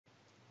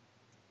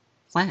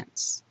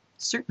Plants,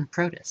 certain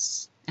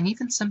protists, and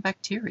even some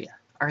bacteria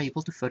are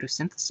able to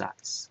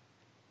photosynthesize.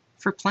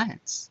 For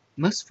plants,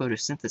 most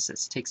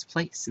photosynthesis takes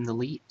place in the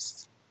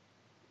leaves.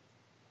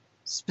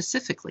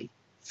 Specifically,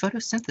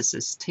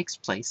 photosynthesis takes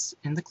place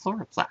in the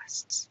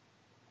chloroplasts,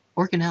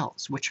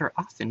 organelles which are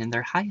often in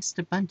their highest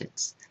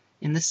abundance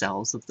in the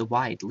cells of the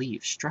wide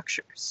leaf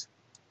structures.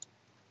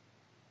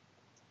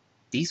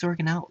 These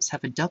organelles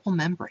have a double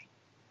membrane,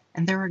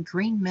 and there are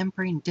green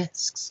membrane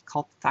discs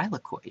called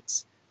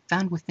thylakoids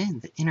found within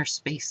the inner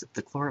space of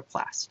the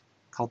chloroplast,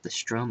 called the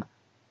stroma.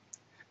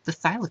 The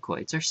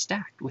thylakoids are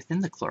stacked within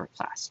the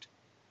chloroplast,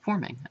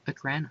 forming a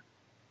grana.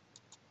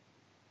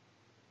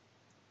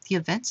 The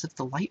events of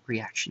the light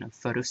reaction of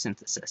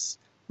photosynthesis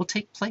will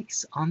take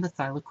place on the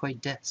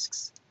thylakoid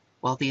discs,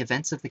 while the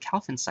events of the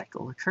Calvin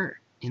cycle occur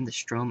in the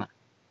stroma.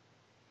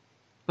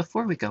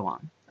 Before we go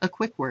on, a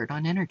quick word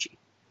on energy.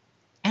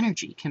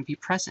 Energy can be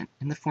present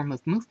in the form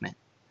of movement,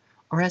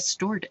 or as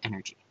stored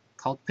energy,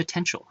 called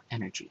potential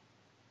energy.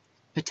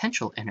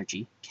 Potential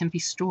energy can be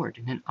stored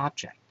in an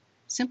object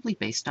simply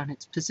based on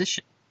its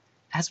position,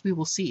 as we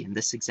will see in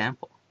this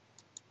example.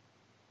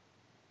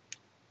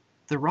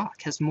 The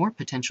rock has more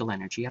potential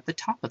energy at the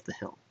top of the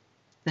hill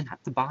than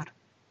at the bottom.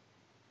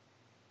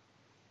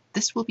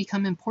 This will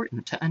become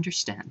important to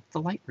understand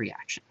the light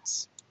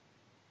reactions.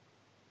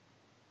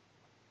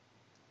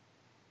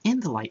 In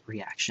the light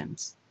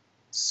reactions,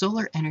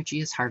 solar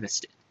energy is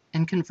harvested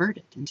and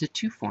converted into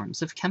two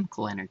forms of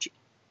chemical energy,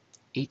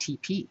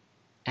 ATP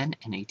and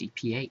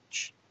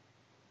NADPH.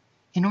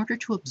 In order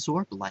to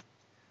absorb light,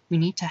 we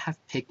need to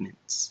have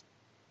pigments.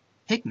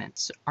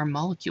 Pigments are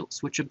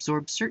molecules which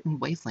absorb certain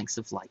wavelengths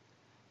of light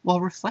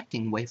while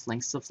reflecting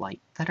wavelengths of light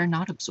that are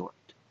not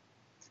absorbed.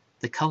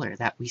 The color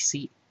that we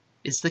see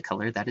is the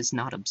color that is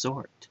not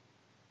absorbed.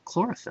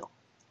 Chlorophyll,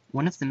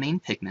 one of the main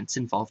pigments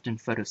involved in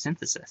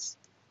photosynthesis,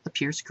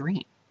 appears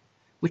green,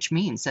 which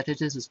means that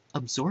it is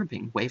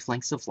absorbing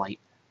wavelengths of light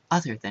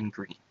other than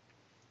green,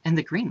 and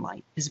the green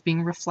light is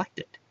being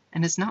reflected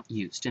and is not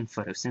used in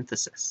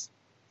photosynthesis.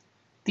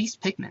 These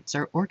pigments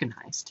are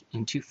organized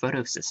into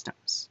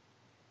photosystems.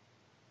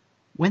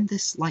 When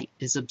this light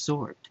is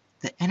absorbed,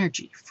 the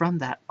energy from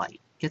that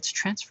light gets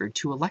transferred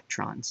to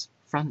electrons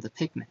from the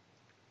pigment.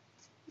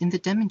 In the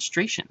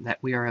demonstration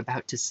that we are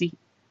about to see,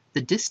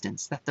 the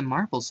distance that the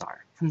marbles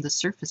are from the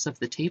surface of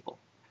the table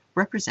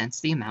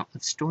represents the amount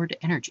of stored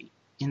energy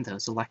in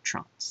those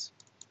electrons.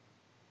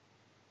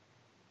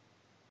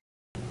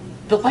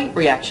 The light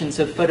reactions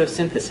of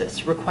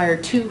photosynthesis require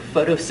two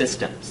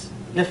photosystems.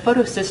 A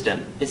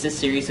photosystem is a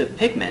series of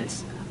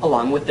pigments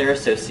along with their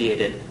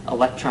associated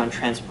electron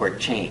transport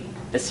chain,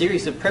 a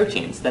series of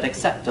proteins that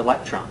accept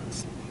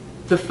electrons.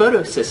 The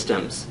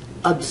photosystems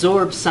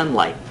absorb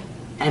sunlight,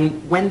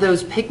 and when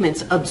those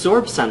pigments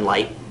absorb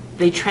sunlight,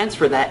 they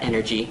transfer that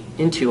energy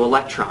into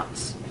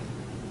electrons.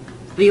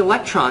 The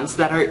electrons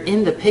that are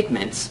in the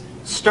pigments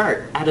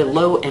start at a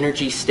low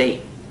energy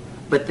state,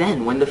 but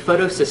then when the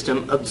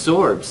photosystem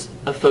absorbs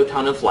a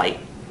photon of light,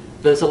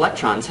 those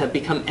electrons have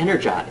become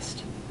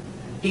energized.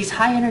 These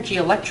high energy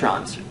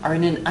electrons are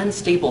in an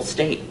unstable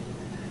state,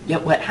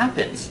 yet what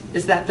happens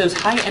is that those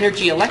high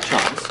energy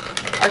electrons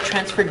are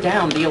transferred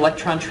down the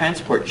electron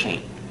transport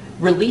chain,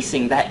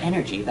 releasing that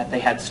energy that they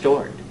had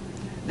stored.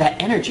 That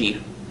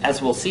energy,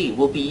 as we'll see,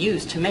 will be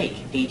used to make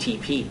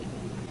ATP.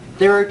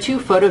 There are two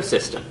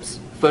photosystems,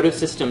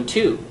 photosystem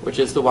 2, which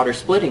is the water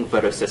splitting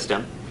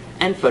photosystem,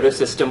 and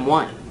photosystem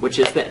 1, which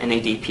is the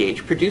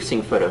NADPH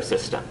producing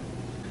photosystem.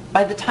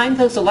 By the time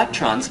those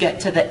electrons get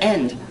to the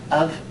end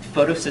of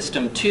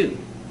photosystem 2,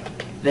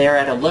 they are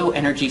at a low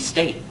energy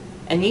state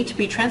and need to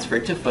be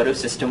transferred to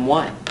photosystem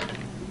 1.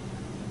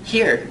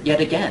 Here, yet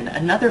again,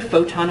 another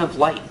photon of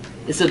light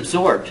is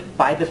absorbed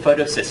by the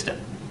photosystem,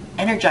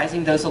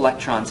 energizing those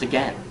electrons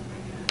again.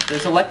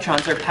 Those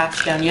electrons are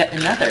passed down yet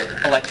another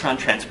electron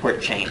transport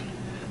chain,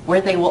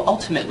 where they will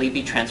ultimately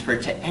be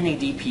transferred to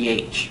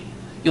NADPH.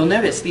 You'll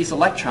notice these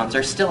electrons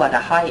are still at a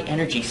high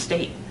energy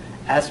state,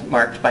 as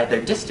marked by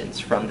their distance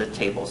from the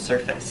table's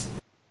surface.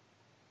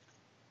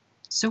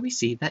 So we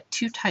see that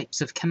two types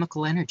of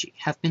chemical energy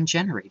have been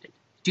generated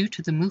due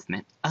to the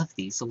movement of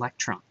these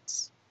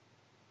electrons.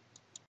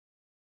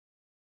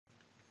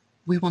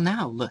 We will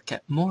now look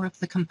at more of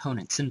the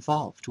components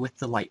involved with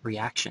the light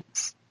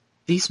reactions.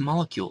 These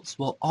molecules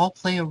will all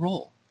play a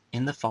role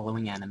in the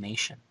following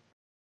animation.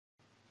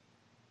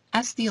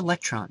 As the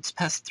electrons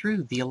pass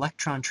through the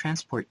electron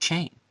transport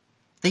chain,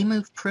 they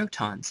move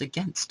protons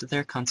against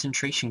their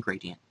concentration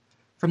gradient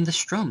from the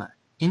stroma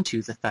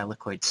into the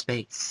thylakoid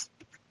space.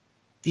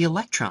 The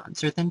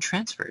electrons are then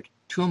transferred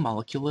to a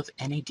molecule of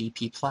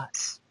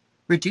NADP+,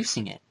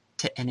 reducing it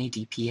to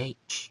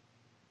NADPH.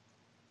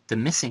 The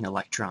missing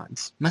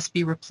electrons must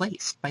be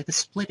replaced by the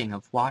splitting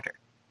of water.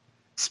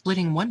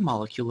 Splitting one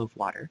molecule of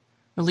water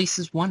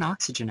releases one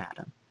oxygen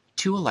atom,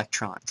 2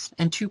 electrons,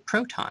 and 2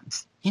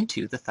 protons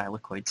into the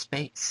thylakoid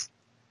space.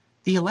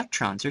 The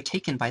electrons are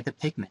taken by the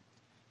pigment,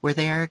 where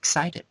they are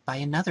excited by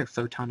another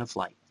photon of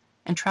light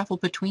and travel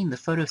between the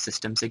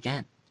photosystems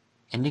again,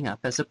 ending up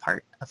as a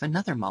part of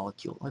another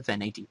molecule of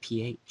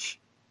NADPH.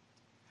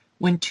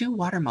 When two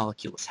water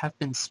molecules have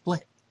been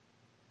split,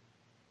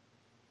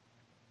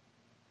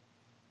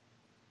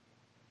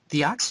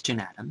 the oxygen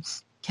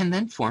atoms can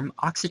then form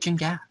oxygen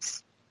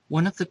gas,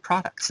 one of the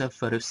products of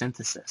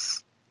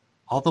photosynthesis.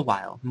 All the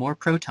while, more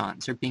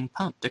protons are being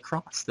pumped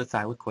across the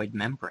thylakoid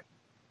membrane.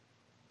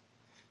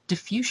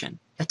 Diffusion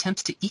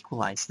attempts to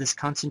equalize this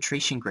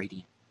concentration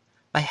gradient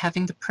by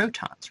having the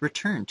protons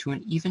return to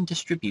an even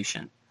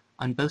distribution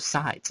on both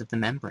sides of the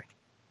membrane.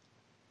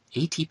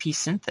 ATP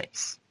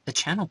synthase, a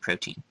channel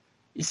protein,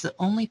 is the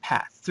only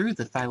path through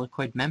the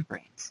thylakoid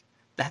membranes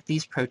that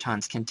these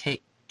protons can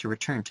take to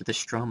return to the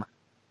stroma.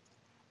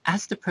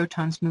 As the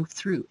protons move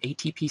through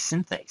ATP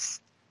synthase,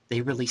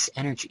 they release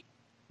energy,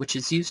 which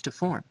is used to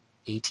form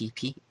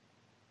ATP.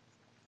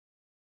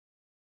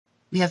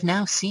 We have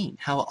now seen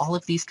how all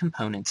of these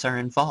components are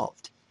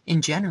involved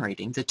in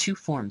generating the two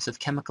forms of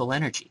chemical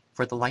energy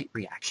for the light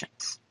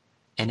reactions,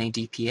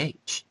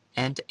 NADPH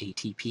and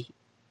ATP.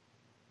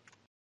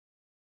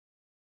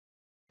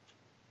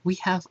 We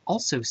have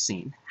also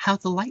seen how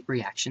the light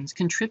reactions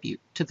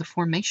contribute to the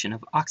formation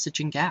of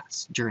oxygen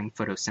gas during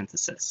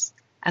photosynthesis,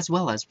 as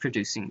well as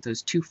producing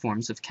those two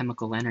forms of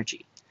chemical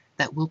energy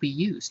that will be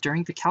used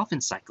during the Calvin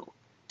cycle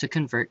to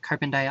convert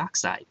carbon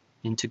dioxide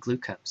into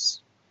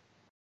glucose.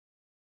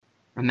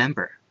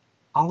 Remember,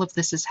 all of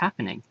this is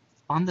happening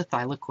on the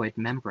thylakoid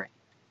membrane,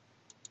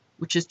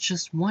 which is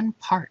just one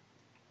part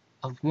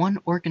of one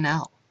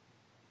organelle,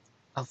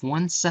 of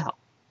one cell,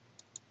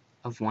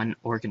 of one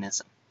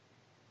organism.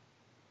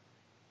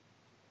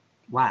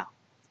 Wow,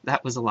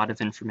 that was a lot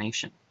of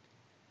information.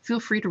 Feel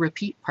free to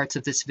repeat parts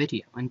of this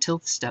video until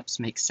the steps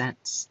make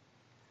sense.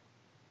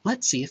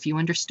 Let's see if you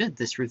understood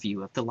this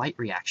review of the light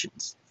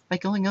reactions by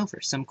going over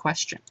some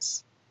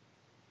questions.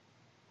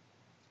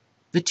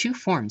 The two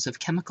forms of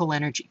chemical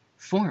energy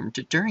formed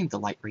during the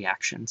light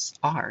reactions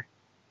are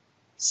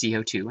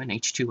CO2 and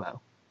H2O,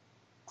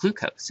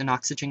 glucose and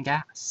oxygen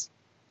gas,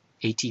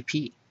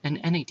 ATP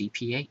and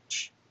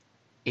NADPH,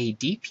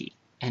 ADP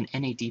and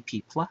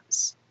NADP+,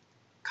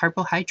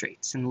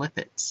 carbohydrates and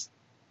lipids.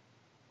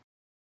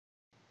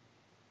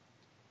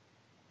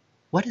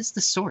 What is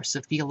the source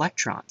of the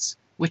electrons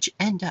which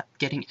end up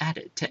getting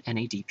added to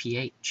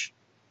NADPH?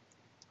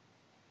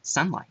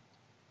 Sunlight,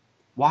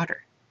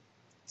 water,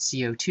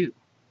 CO2,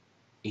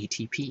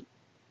 ATP.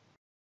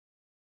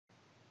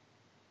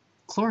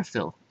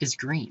 Chlorophyll is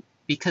green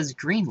because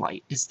green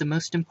light is the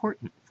most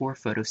important for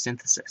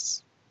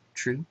photosynthesis.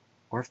 True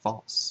or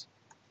false?